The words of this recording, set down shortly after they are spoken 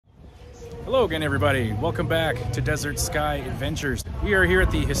Hello again, everybody. Welcome back to Desert Sky Adventures. We are here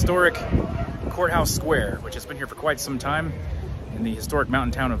at the historic Courthouse Square, which has been here for quite some time in the historic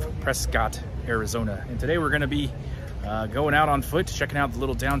mountain town of Prescott, Arizona. And today we're going to be going out on foot, checking out the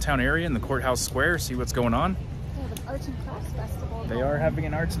little downtown area in the Courthouse Square, see what's going on. They have an arts and crafts festival. They are having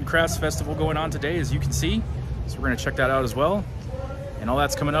an arts and crafts festival going on today, as you can see. So we're going to check that out as well. And all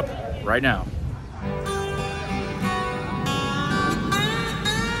that's coming up right now.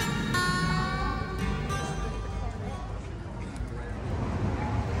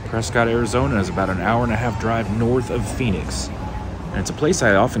 Prescott, Arizona is about an hour-and-a-half drive north of Phoenix. And it's a place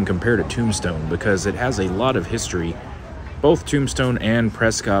I often compare to Tombstone because it has a lot of history. Both Tombstone and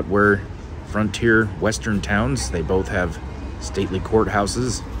Prescott were frontier western towns. They both have stately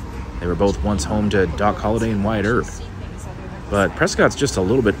courthouses. They were both once home to Doc Holliday and Wyatt Earp. But Prescott's just a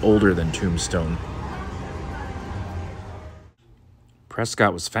little bit older than Tombstone.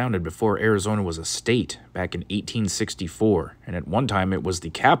 Prescott was founded before Arizona was a state back in 1864, and at one time it was the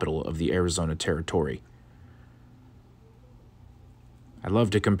capital of the Arizona Territory. I love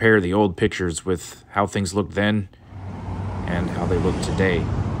to compare the old pictures with how things looked then and how they look today.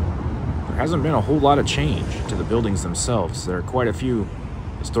 There hasn't been a whole lot of change to the buildings themselves. There are quite a few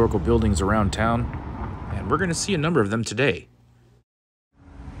historical buildings around town, and we're going to see a number of them today.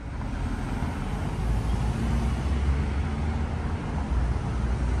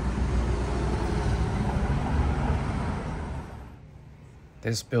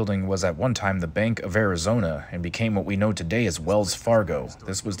 This building was at one time the Bank of Arizona and became what we know today as Wells Fargo.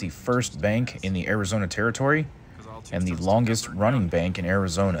 This was the first bank in the Arizona Territory and the longest running bank in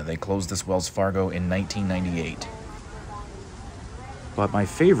Arizona. They closed this Wells Fargo in 1998. But my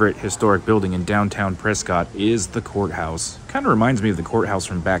favorite historic building in downtown Prescott is the courthouse. Kind of reminds me of the courthouse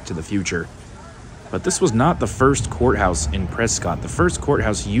from Back to the Future. But this was not the first courthouse in Prescott. The first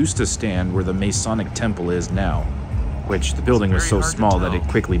courthouse used to stand where the Masonic Temple is now, which the building was so small that it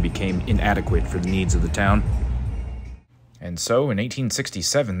quickly became inadequate for the needs of the town. And so in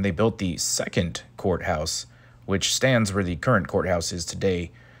 1867, they built the second courthouse, which stands where the current courthouse is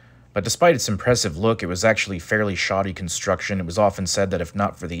today. But despite its impressive look, it was actually fairly shoddy construction. It was often said that if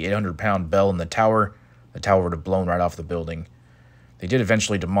not for the 800-pound bell in the tower would have blown right off the building. They did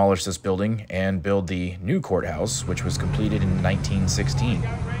eventually demolish this building and build the new courthouse, which was completed in 1916.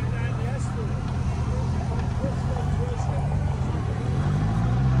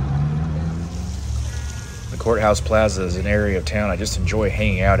 Courthouse Plaza is an area of town I just enjoy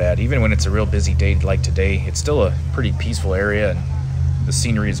hanging out at. Even when it's a real busy day like today, it's still a pretty peaceful area and the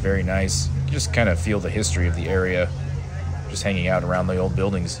scenery is very nice. You just kind of feel the history of the area just hanging out around the old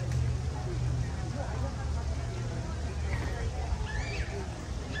buildings.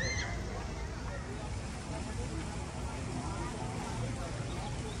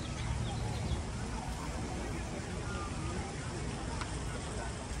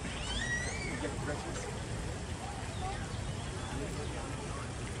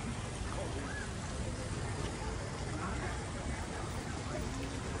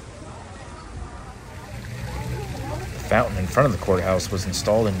 The fountain in front of the courthouse was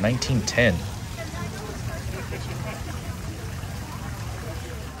installed in 1910.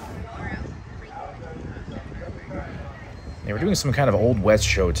 They were doing some kind of Old West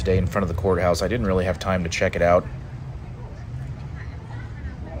show today in front of the courthouse. I didn't really have time to check it out.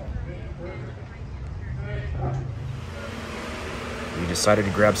 We decided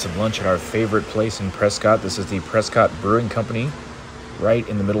to grab some lunch at our favorite place in Prescott. This is the Prescott Brewing Company, right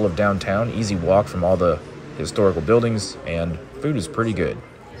in the middle of downtown. Easy walk from all the historical buildings, and food is pretty good.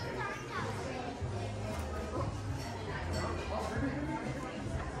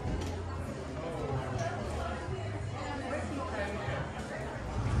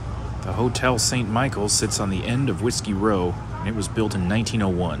 The Hotel St. Michael sits on the end of Whiskey Row, and it was built in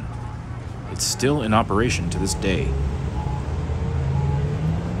 1901. It's still in operation to this day.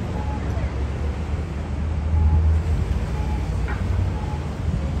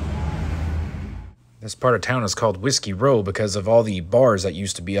 This part of town is called Whiskey Row because of all the bars that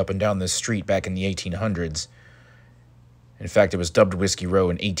used to be up and down this street back in the 1800s. In fact, it was dubbed Whiskey Row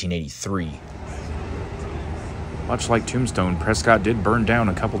in 1883. Much like Tombstone, Prescott did burn down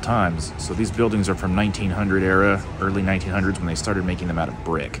a couple times, so these buildings are from 1900 era, early 1900s when they started making them out of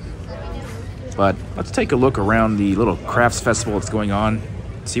brick. But let's take a look around the little crafts festival that's going on,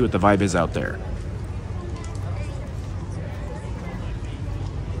 see what the vibe is out there.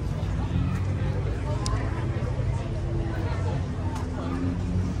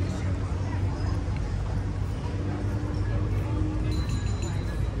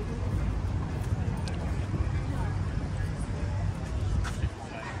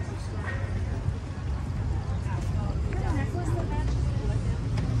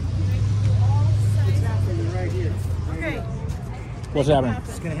 What's happening?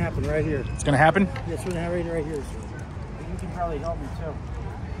 It's going to happen right here. It's going to happen? Yeah, it's going to happen right here. You can probably help me too.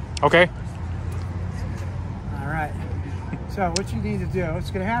 Okay. All right. So what you need to do, it's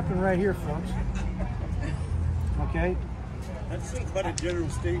going to happen right here, folks. Okay? That's quite a general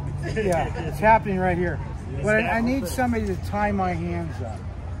statement. Yeah, it's happening right here. But I need somebody to tie my hands up.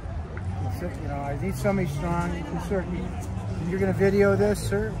 You know, I need somebody strong. You're going to video this,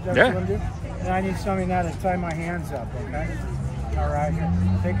 sir? That's Yeah. what I'm doing? And I need somebody now to tie my hands up, okay? All right, here.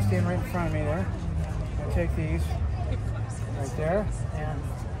 Stand right in front of me there. And take these right there and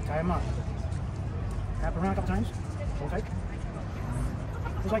tie them up. Wrap around a couple times. Hold tight.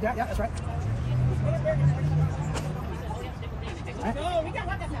 Just like that. Yeah, that's right. Right.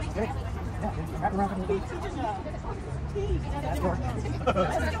 Okay. Yeah, wrap around a couple times. That's door.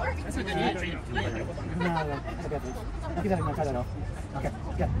 That's a good idea. No, I got these. I'll give that and tie that off. Okay,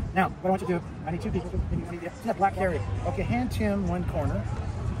 yeah. Now, what I want you to do, I need two people. See that black carrier. Okay, hand Tim one corner.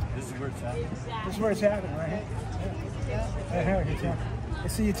 This is where it's happening. This is where it's happening, right here. Yeah. Right here, Tim.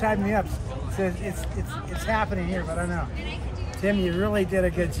 See, you tied me up. So it's happening here, but I don't know. Tim, you really did a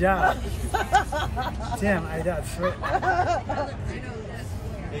good job. Tim, I got straight.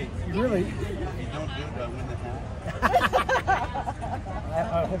 Hey, You really. if you don't do it, I win the hat.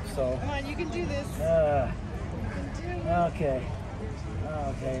 I hope so. Come on, you can do this. Okay.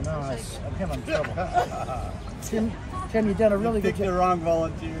 Okay, no, I'm having trouble. Tim, you done a really good Pick the job. wrong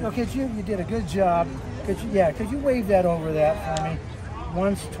volunteer. No, you did a good job. Could you wave that over that for me?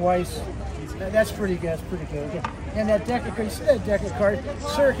 Once, twice. That's pretty good. That's pretty good. Okay. And that deck of cards, you see that deck of cards?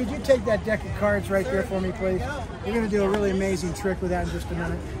 Sir, could you take that deck of cards right there for me, please? We're going to do a really amazing trick with that in just a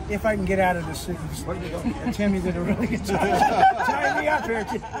minute. If I can get out of this sickness. Tim, you did a really good job. Tie me up here.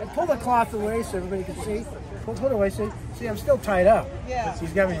 Pull the cloth away so everybody can see. Pull it away. See, I'm still tied up. Yeah.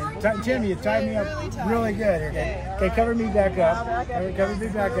 He's got me. Tim, you tied me up really good. Okay, cover me back up. Cover me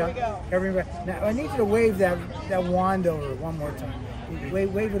back up. Cover me back. Now, I need you to wave that wand over one more time.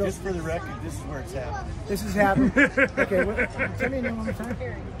 Wave it over. Just for the record, this is where it's happening. This is happening. Okay, tell me one more time.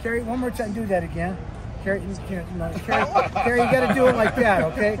 Carrie, one more time. Do that again. Carrie, Carrie, you got to do it like that,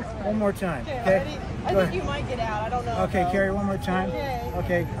 okay? One more time. Okay. I think you might get out. I don't know. Okay, Carrie, one more time. Okay.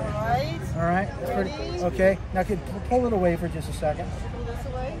 Okay. All right. That's pretty. Ready? Okay. Now, pull it away for just a second. Pull this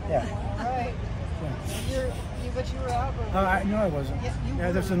away. Yeah. All right. But you were out. No, I wasn't. Yes, you Yeah,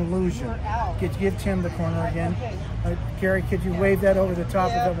 were. there's an illusion. You were out. Give Tim the corner again. Okay. Carrie, could you wave that over the top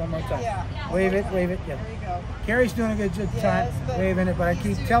Yeah. of it one more time? Yeah. Wave it. Yeah. There you go. Carrie's doing a good time Yes, but waving it, but I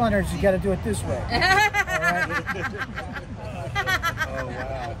keep telling her she's got to do it this way. All right? Oh,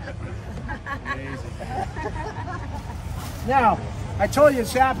 wow. Amazing. Now, I told you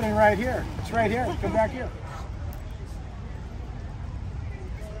it's happening right here. It's right here. Come back here.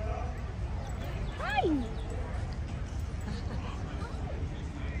 Hi.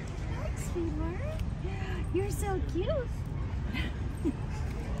 Sweetheart. You're so cute.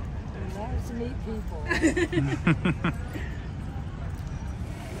 Nice to meet people.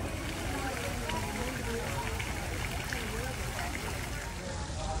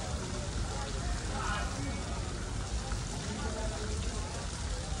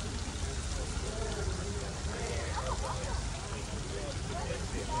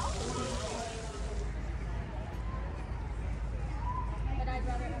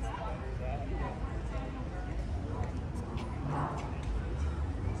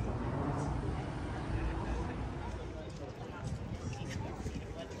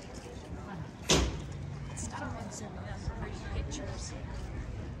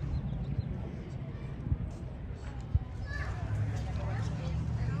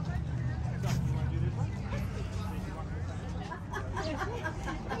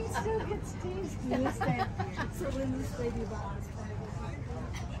 So when this baby box.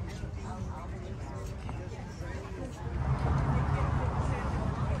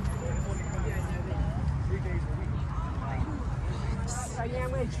 Oh, yeah, I'm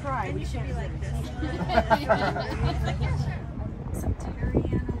going to try. We should be like this. Some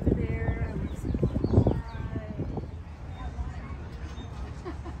Tyrian over there.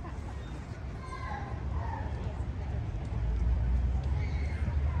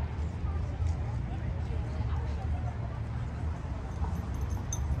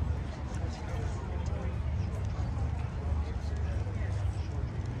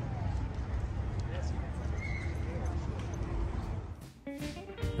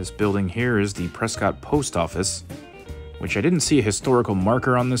 This building here is the Prescott Post Office, which I didn't see a historical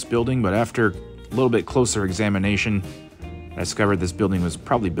marker on this building, but after a little bit closer examination, I discovered this building was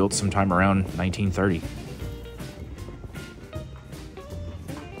probably built sometime around 1930.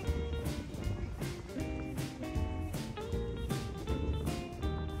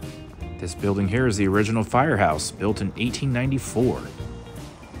 This building here is the original firehouse, built in 1894.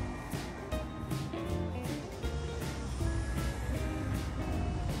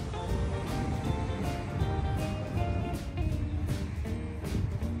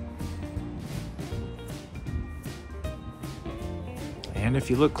 And if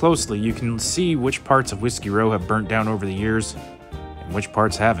you look closely, you can see which parts of Whiskey Row have burnt down over the years and which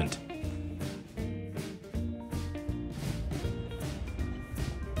parts haven't.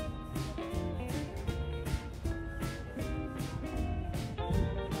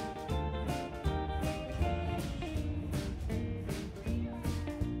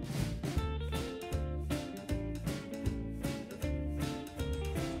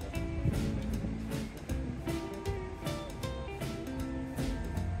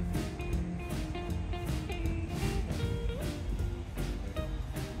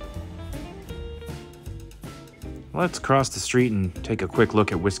 Let's cross the street and take a quick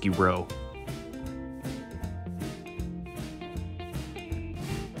look at Whiskey Row.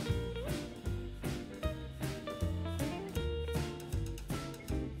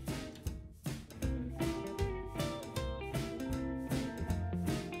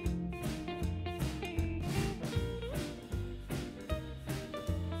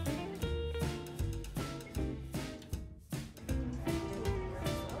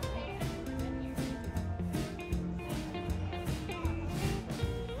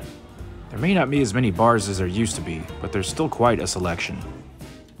 There may not be as many bars as there used to be, but there's still quite a selection.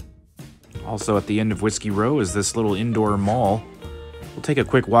 Also at the end of Whiskey Row is this little indoor mall. We'll take a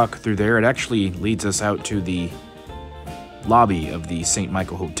quick walk through there. It actually leads us out to the lobby of the St.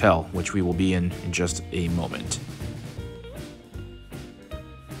 Michael Hotel, which we will be in just a moment.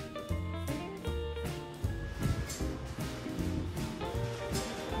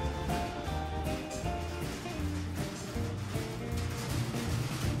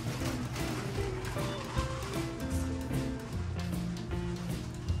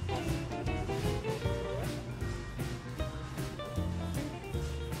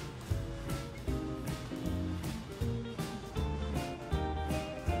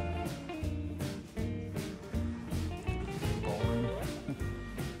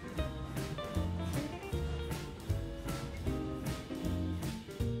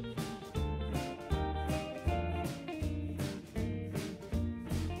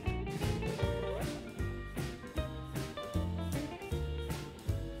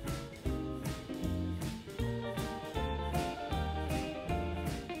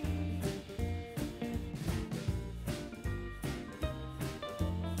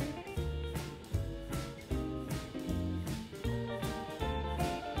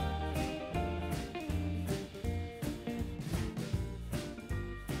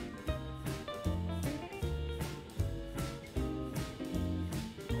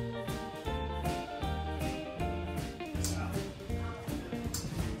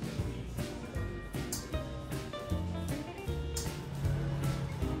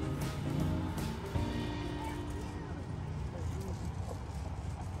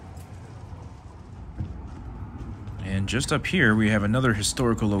 And just up here, we have another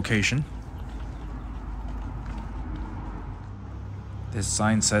historical location. This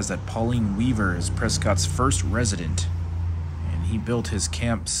sign says that Pauline Weaver is Prescott's first resident, and he built his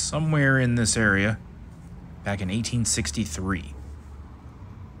camp somewhere in this area back in 1863.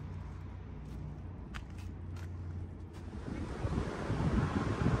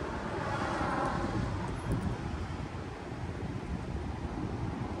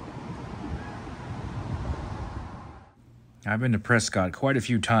 I've been to Prescott quite a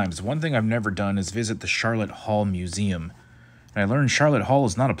few times. One thing I've never done is visit the Sharlot Hall Museum. And I learned Sharlot Hall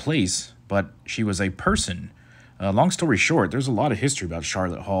is not a place, but she was a person. Long story short, there's a lot of history about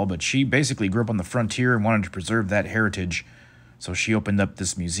Sharlot Hall, but she basically grew up on the frontier and wanted to preserve that heritage, so she opened up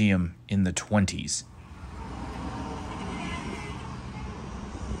this museum in the 20s.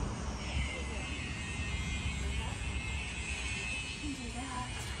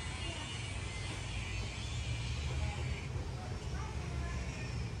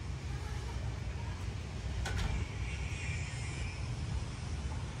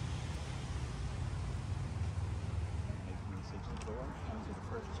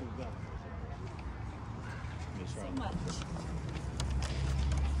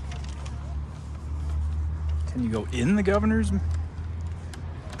 Can you go in the governor's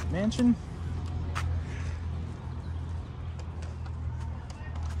mansion?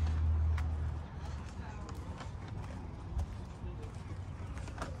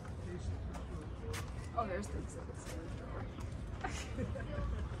 Oh, there's the exhibits door.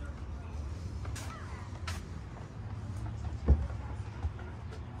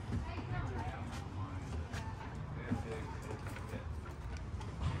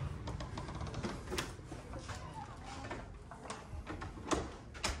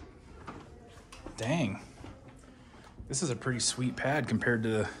 Dang. This is a pretty sweet pad compared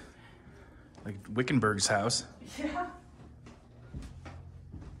to like Wickenburg's house. Yeah.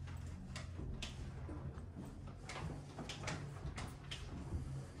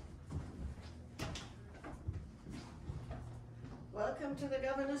 Welcome to the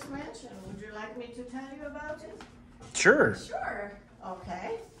governor's mansion. Would you like me to tell you about it? Sure. Sure.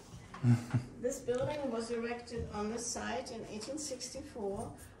 Okay. This building was erected on this site in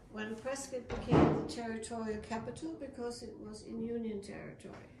 1864 when Prescott became the territorial capital because it was in Union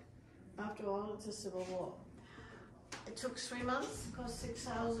territory. After all, it's a civil war. It took 3 months, cost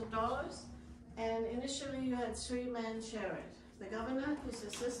 $6,000, and initially you had 3 men share it. The governor, his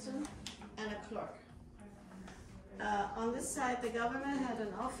assistant, and a clerk. On this side, the governor had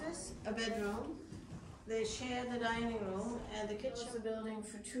an office, a bedroom. They shared the dining room and the kitchen. The building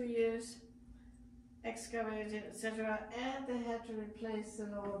for 2 years, excavated, etc., and they had to replace the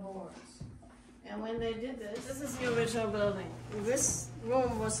lower boards. And when they did this, this is the original building. This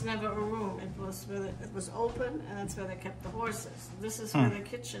room was never a room. It was open, and that's where they kept the horses. This is where the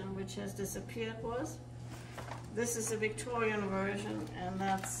kitchen, which has disappeared, was. This is a Victorian version, and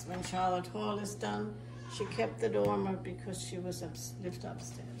that's when Sharlot Hall is done. She kept the dormer because she was lived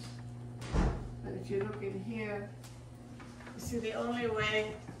upstairs. But if you look in here, you see the only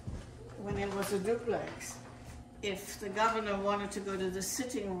way when it was a duplex, if the governor wanted to go to the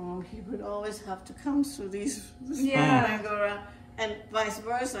sitting room, he would always have to come through these and go around, and vice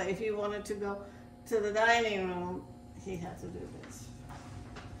versa. If he wanted to go to the dining room, he had to do this.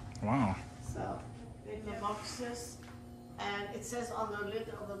 Wow. So, in the boxes, and it says on the lid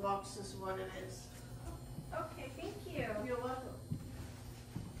of the boxes what it is. Okay, thank you. You're welcome.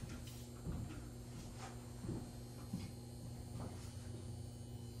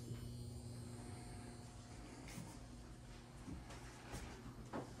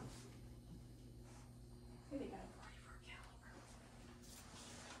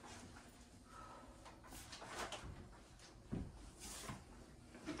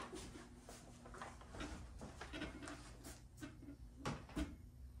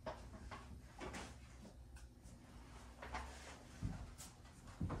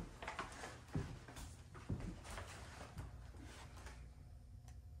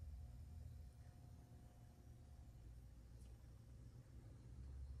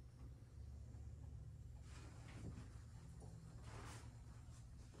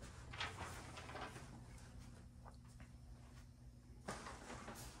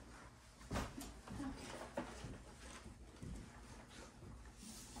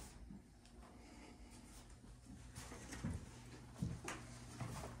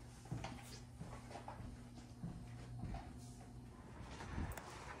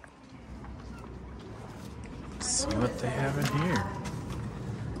 See what they have in here.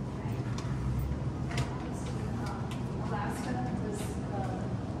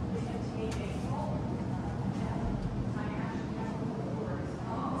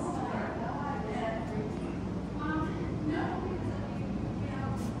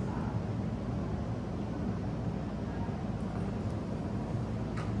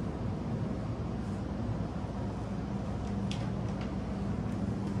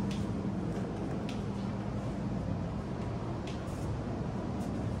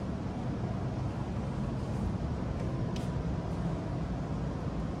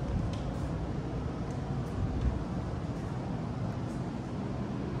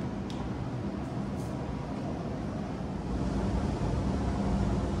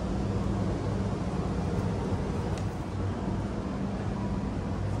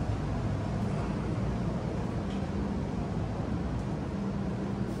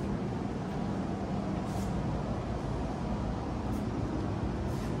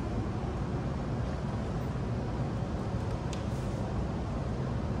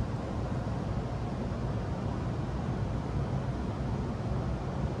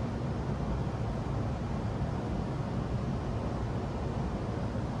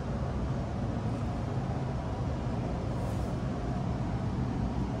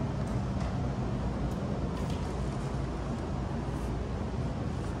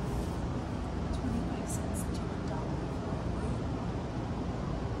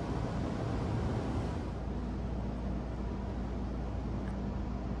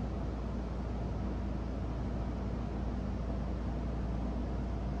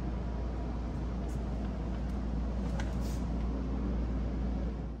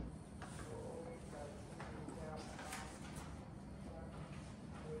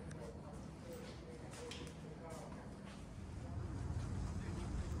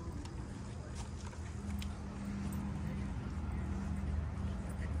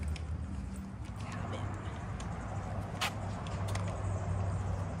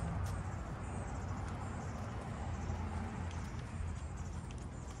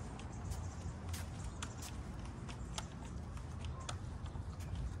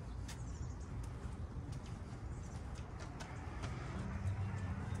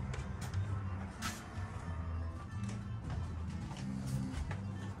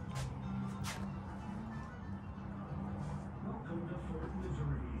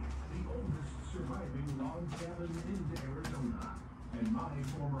 Bend, Arizona, and my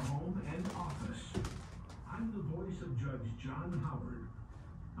former home and office. I'm the voice of Judge John Howard.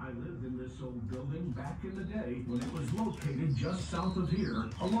 I lived in this old building back in the day when it was located just south of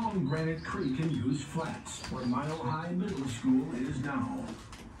here, along Granite Creek in Goose Flats, where Mile High Middle School is now.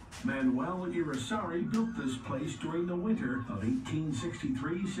 Manuel Irisari built this place during the winter of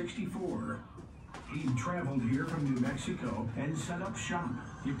 1863-64. He traveled here from New Mexico and set up shop.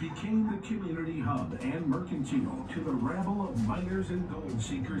 It became the community hub and mercantile to the rabble of miners and gold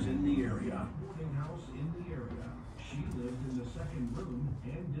seekers in the area. Boarding house in the area. She lived in the second room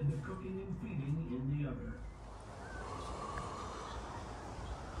and did the cooking and feeding in the other.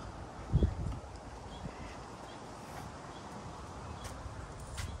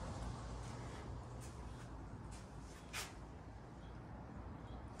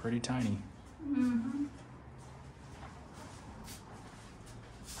 Pretty tiny. Mm-hmm.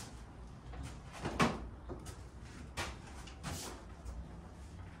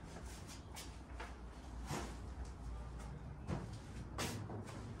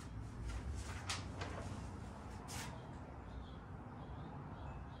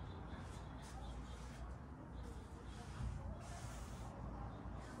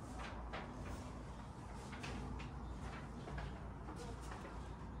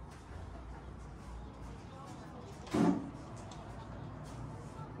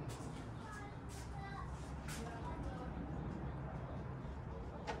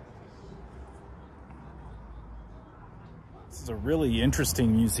 This is a really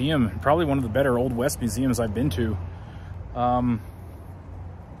interesting museum, probably one of the better Old West museums I've been to.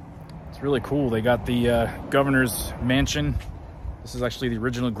 It's really cool. They got the governor's mansion. This is actually the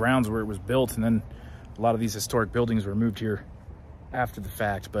original grounds where it was built, and then a lot of these historic buildings were moved here after the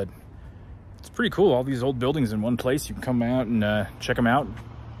fact, but it's pretty cool. All these old buildings in one place. You can come out and check them out,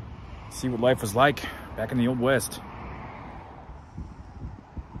 see what life was like back in the Old West.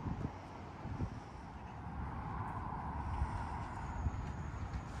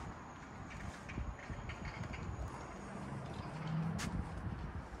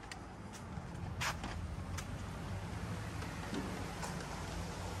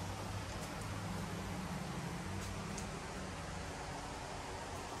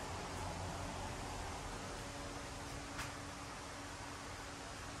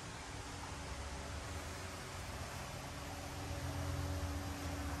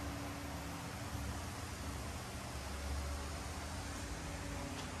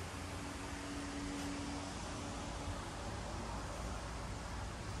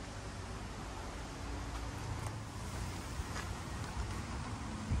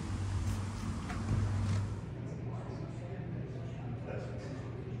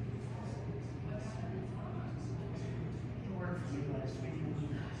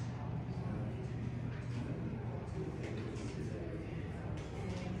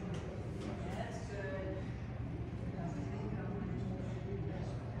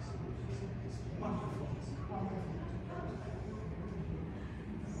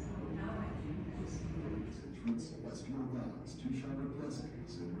 Celestial vows to shower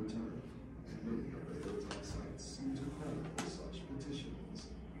blessings in return, and many of the hilltop sites seem to call for such petitions.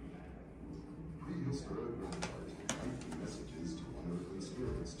 Prehistoric ramparts invite the messages to unearthly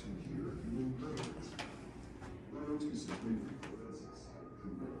spirits to hear human prayers, or to simply record us who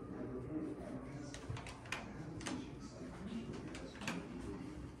were never heard by past habitations like as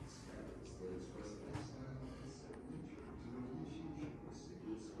scatterers that express lifestyle and set nature to the initiation of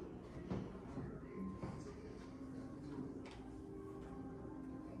sacred soul.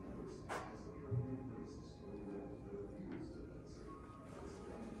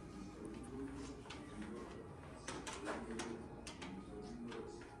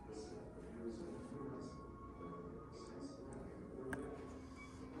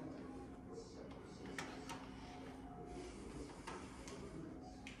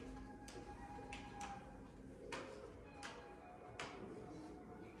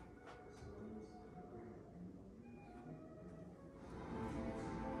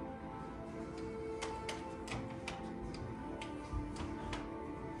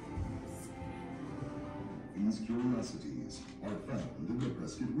 These curiosities are found in the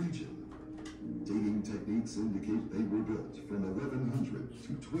Prescott region. Dating techniques indicate they were built from 1100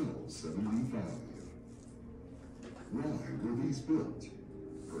 to 1275. Why were these built?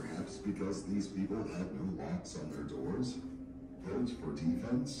 Perhaps because these people had no locks on their doors? Built for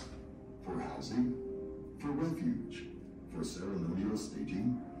defense? For housing? For refuge? For ceremonial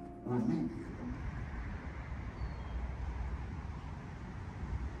staging? Or maybe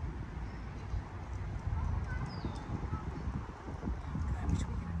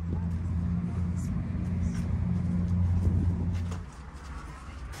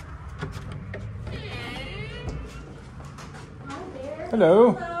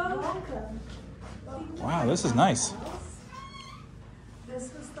Hello. Welcome. Wow, this is nice.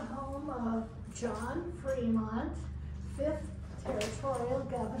 This was the home of John Fremont, 5th Territorial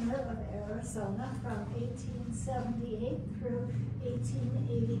Governor of Arizona from 1878 through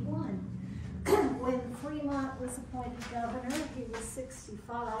 1881. When Fremont was appointed governor, he was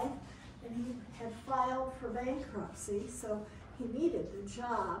 65, and he had filed for bankruptcy, so he needed a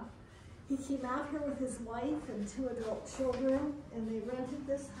job. He came out here with his wife and 2 adult children, and they rented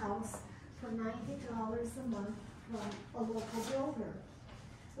this house for $90 a month from a local builder.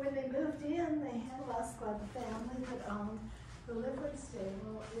 When they moved in, they had us by the family that owned the livery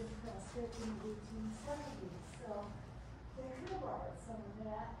stable in Prescott in the 1870s. So they could have borrowed some of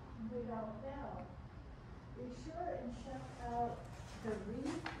that, we don't know. Be sure and check out the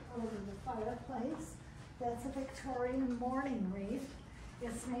wreath over the fireplace. That's a Victorian mourning wreath.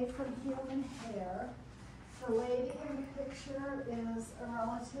 It's made from human hair. The lady in the picture is a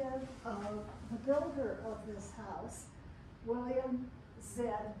relative of the builder of this house, William Z.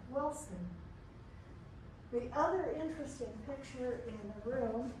 Wilson. The other interesting picture in the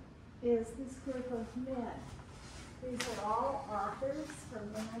room is this group of men. These are all authors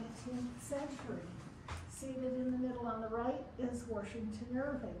from the 19th century. Seated in the middle on the right is Washington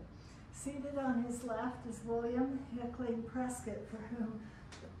Irving. Seated on his left is William Hickling Prescott, for whom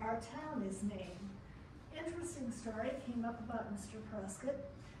our town is named. Interesting story came up about Mr. Prescott.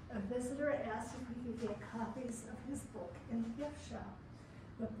 A visitor asked if we could get copies of his book in the gift shop.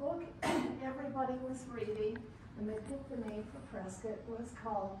 The book everybody was reading, and they picked the name for Prescott, was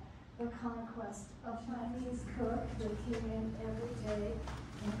called The Conquest of Chinese Cook. They came in every day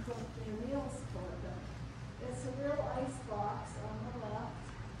and cooked their meals for them. It's a real ice box on the left,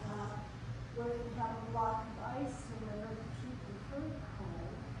 where you have a block of ice to wear to keep the food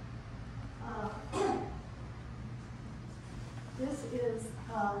cold. This is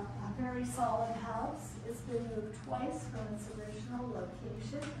a very solid house. It's been moved twice from its original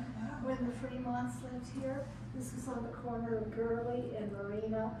location. When the Fremonts lived here, this was on the corner of Gurley and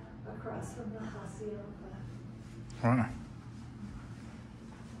Marina, across from the Hacienda. Wow.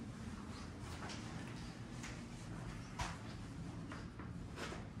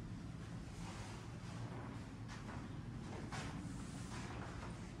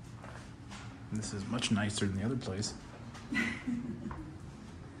 This is much nicer than the other place.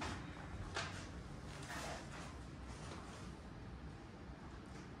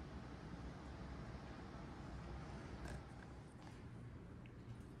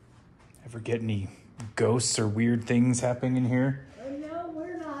 Ever get any ghosts or weird things happening in here? No,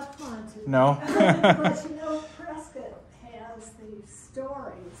 we're not haunted. No? But you know, Prescott has these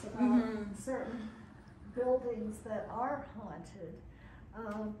stories about certain buildings that are haunted.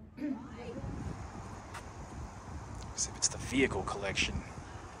 Exhibits the vehicle collection.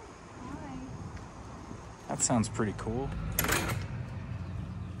 That sounds pretty cool.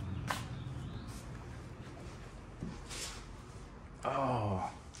 Oh.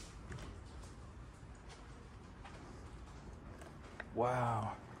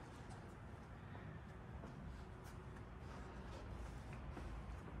 Wow.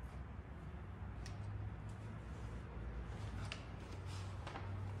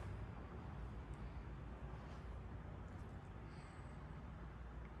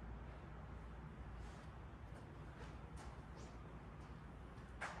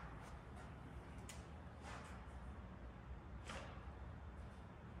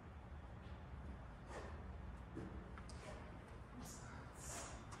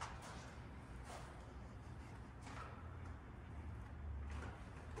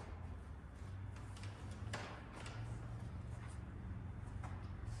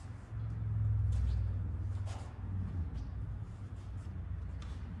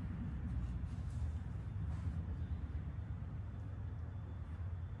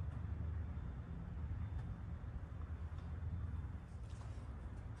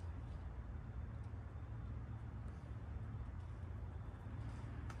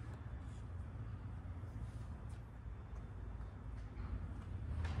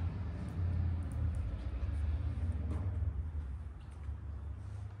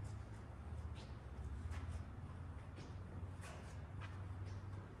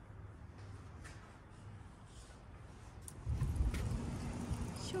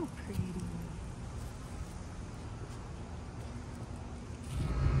 So pretty.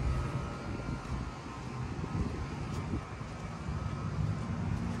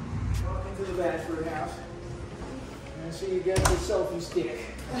 Welcome to the Bachelor House. And so you got your selfie stick.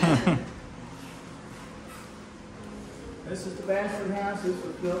 This is the Bachelor House. This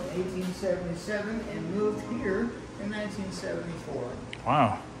was built in 1877 and moved here in 1974.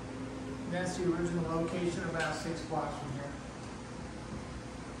 Wow. That's the original location, about 6 blocks from here.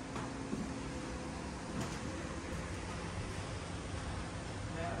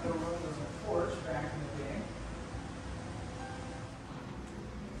 That building was a porch back in the day.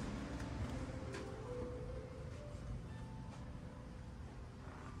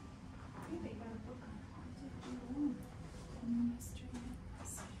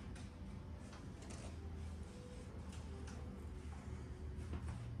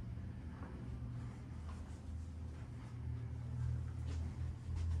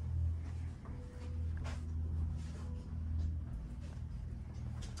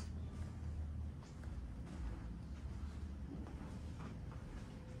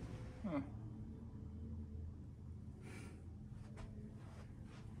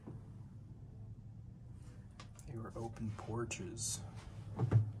 They were open porches.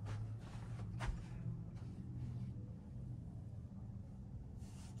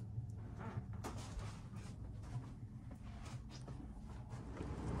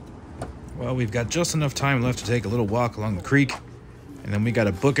 Well, we've got just enough time left to take a little walk along the creek, and then we got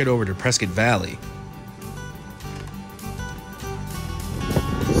to book it over to Prescott Valley.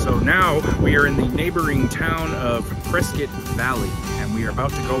 So now we are in the neighboring town of Prescott Valley, and we are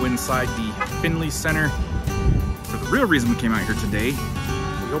about to go inside the Finley Center for the real reason we came out here today.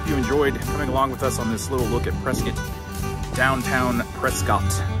 We hope you enjoyed coming along with us on this little look at Prescott, downtown Prescott,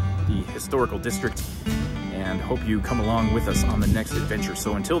 the historical district, and hope you come along with us on the next adventure.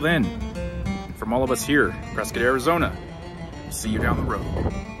 So until then, from all of us here, Prescott, Arizona, see you down the road.